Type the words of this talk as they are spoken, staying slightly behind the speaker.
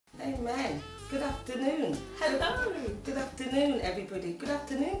Amen. Good afternoon. Hello. Good afternoon, everybody. Good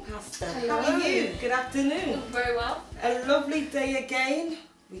afternoon, Pastor. Hello. How are you? Good afternoon. Very well. A lovely day again.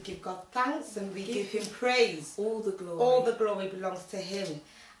 We give God thanks and we give Him praise. All the glory. All the glory belongs to Him.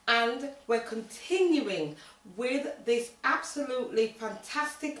 And we're continuing with this absolutely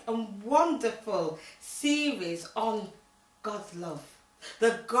fantastic and wonderful series on God's love.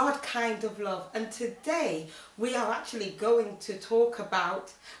 The God kind of love. And today we are actually going to talk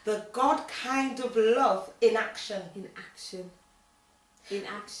about the God kind of love in action. In action. In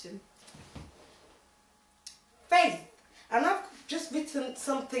action. Faith. And I've just written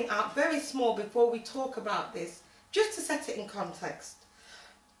something out very small before we talk about this, just to set it in context.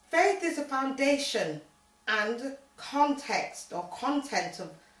 Faith is a foundation and context or content of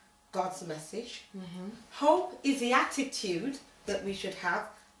God's message. Hope is the attitude that we should have,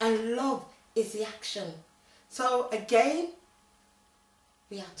 and love is the action. So again,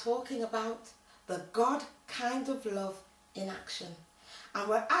 we are talking about the God kind of love in action. And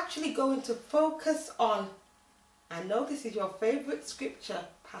we're actually going to focus on, I know this is your favourite scripture,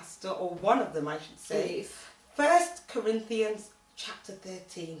 Pastor, or one of them I should say, 1 Corinthians chapter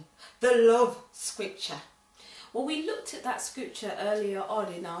 13, the love scripture. Well, we looked at that scripture earlier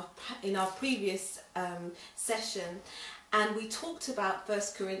on in our previous session, and we talked about 1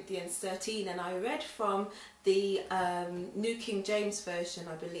 Corinthians 13, and I read from the New King James Version,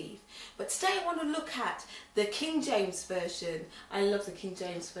 I believe. But today I want to look at the King James Version. I love the King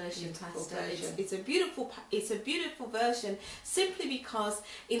James Version, Pastor. It's a beautiful version, simply because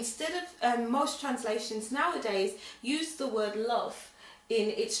instead of most translations nowadays use the word love in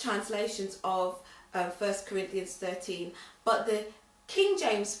its translations of 1 Corinthians 13, but the King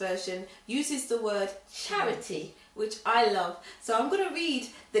James Version uses the word charity, which I love. So I'm going to read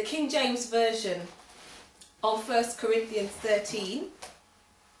the King James Version of 1 Corinthians 13,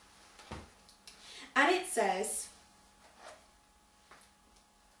 and it says,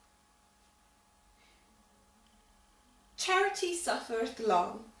 "Charity suffereth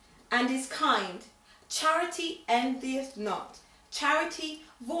long, and is kind. Charity envieth not. Charity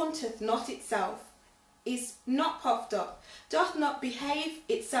vaunteth not itself, is not puffed up, doth not behave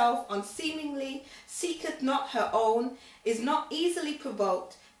itself unseemingly, seeketh not her own, is not easily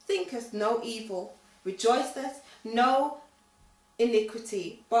provoked, thinketh no evil, rejoiceth no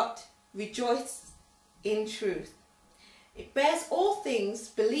iniquity, but rejoiceth in truth. It bears all things,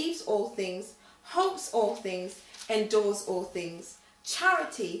 believes all things, hopes all things, endures all things.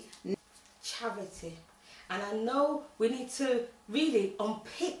 Charity. And I know we need to really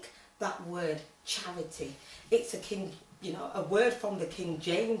unpick that word charity. It's a word from the King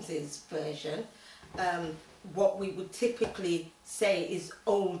James's version. What we would typically say is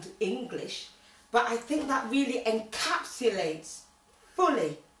Old English, but I think that really encapsulates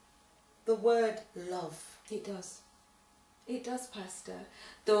fully the word love. It does. It does, Pastor.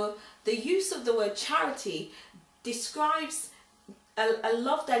 The use of the word charity describes a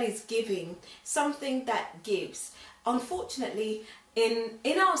love that is giving, something that gives. Unfortunately,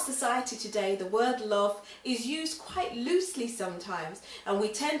 in our society today, the word love is used quite loosely sometimes, and we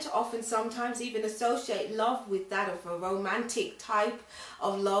tend to often sometimes even associate love with that of a romantic type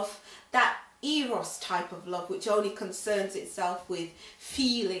of love, that eros type of love, which only concerns itself with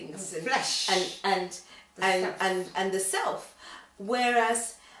feelings and flesh and the self,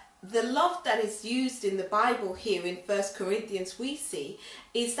 whereas the love that is used in the Bible here in 1 Corinthians we see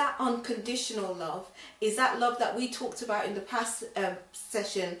is that unconditional love, is that love that we talked about in the past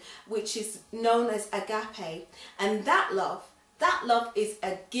session, which is known as agape. And that love is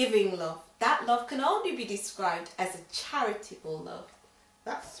a giving love. That love can only be described as a charitable love.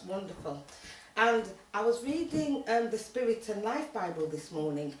 That's wonderful. And I was reading the Spirit and Life Bible this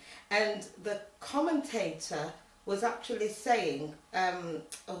morning, and the commentator was actually saying,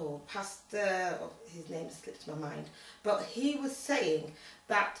 Pastor, his name slipped my mind, but he was saying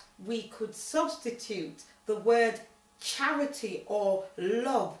that we could substitute the word charity or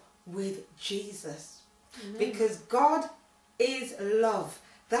love with Jesus. Amen. Because God is love.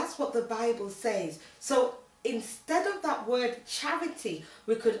 That's what the Bible says. So instead of that word charity,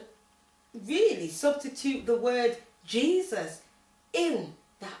 we could really substitute the word Jesus in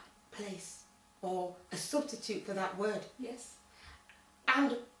that place, or a substitute for that word. Yes.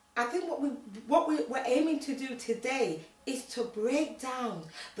 And I think what we're aiming to do today is to break down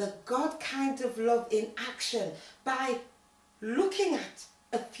the God kind of love in action by looking at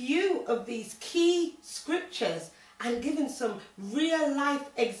a few of these key scriptures and giving some real life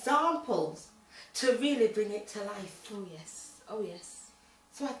examples to really bring it to life. Oh yes, oh yes.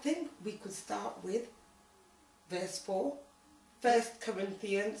 So I think we could start with verse 4, 1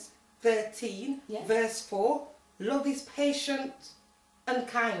 Corinthians 13, Yes. verse 4, love is patient and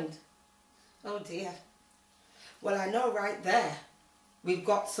kind. Oh dear. Well, I know right there we've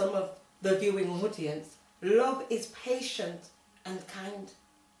got some of the viewing audience. Love is patient and kind.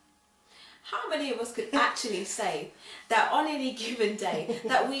 How many of us could actually say that on any given day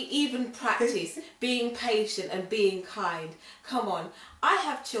that we even practice being patient and being kind? Come on, I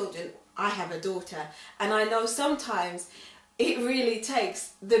have children, I have a daughter, and I know sometimes it really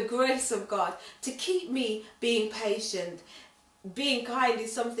takes the grace of God to keep me being patient. Being kind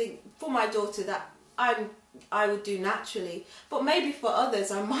is something for my daughter that I would do naturally, but maybe for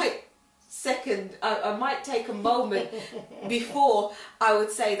others I might take a moment before I would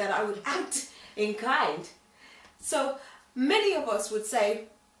say that I would act in kind. So many of us would say,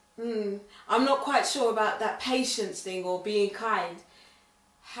 I'm not quite sure about that patience thing or being kind.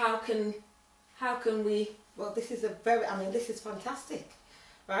 How can we? Well, this is this is fantastic,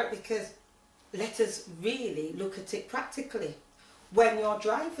 right? Because let us really look at it practically. When you're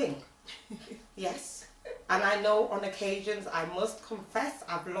driving, yes, and I know on occasions I must confess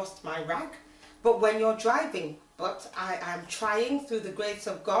I've lost my rag, but when you're driving, but I am trying through the grace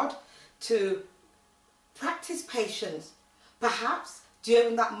of God to practice patience. Perhaps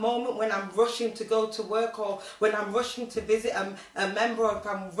during that moment when I'm rushing to go to work, or when I'm rushing to visit a member, or if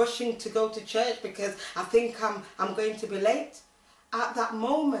I'm rushing to go to church because I think I'm going to be late, at that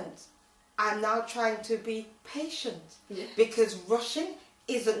moment I'm now trying to be patient, because rushing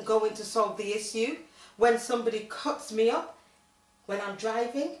isn't going to solve the issue. When somebody cuts me up when I'm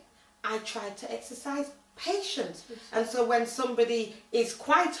driving, I try to exercise patience. And so when somebody is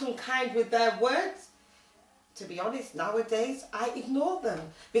quite unkind with their words, to be honest, nowadays I ignore them,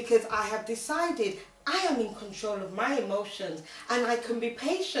 because I have decided I am in control of my emotions and I can be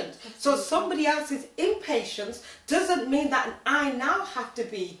patient. So somebody else's impatience doesn't mean that I now have to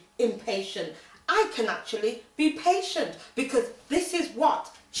be impatient. I can actually be patient, because this is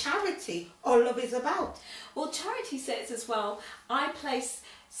what charity or love is about. Well, charity says as well, I place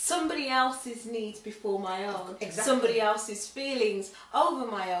somebody else's needs before my own, Exactly. Somebody else's feelings over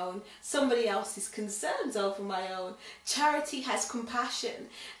my own, somebody else's concerns over my own. Charity has compassion,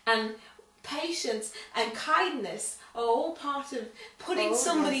 and patience and kindness are all part of putting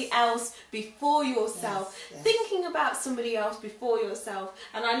somebody else before yourself, thinking about somebody else before yourself.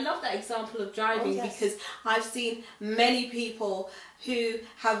 And I love that example of driving, because I've seen many people who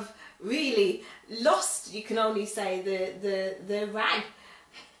have really lost, you can only say, the rag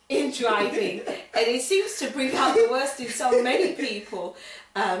in driving, and it seems to bring out the worst in so many people,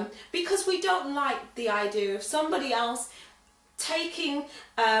 because we don't like the idea of somebody else taking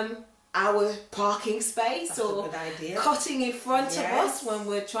our parking space. That's or cutting in front of us when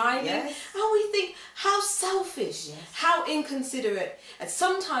we're driving, and we think, how selfish, how inconsiderate. And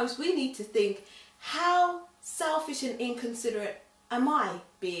sometimes we need to think, how selfish and inconsiderate am I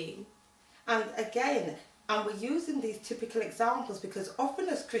being? And again, and we're using these typical examples because often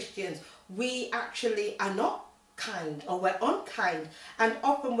as Christians we actually are not kind, or we're unkind, and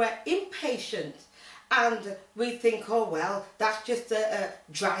often we're impatient, and we think, oh well, that's just a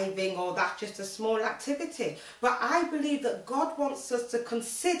driving, or that's just a small activity. But I believe that God wants us to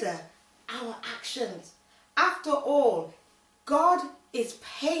consider our actions. After all, God is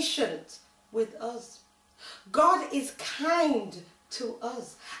patient with us. God is kind to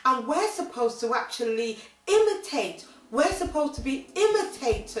us, and we're supposed to actually imitate. We're supposed to be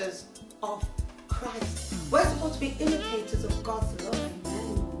imitators of Christ. We're supposed to be imitators of God's love.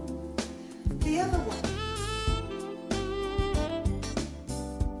 The other one,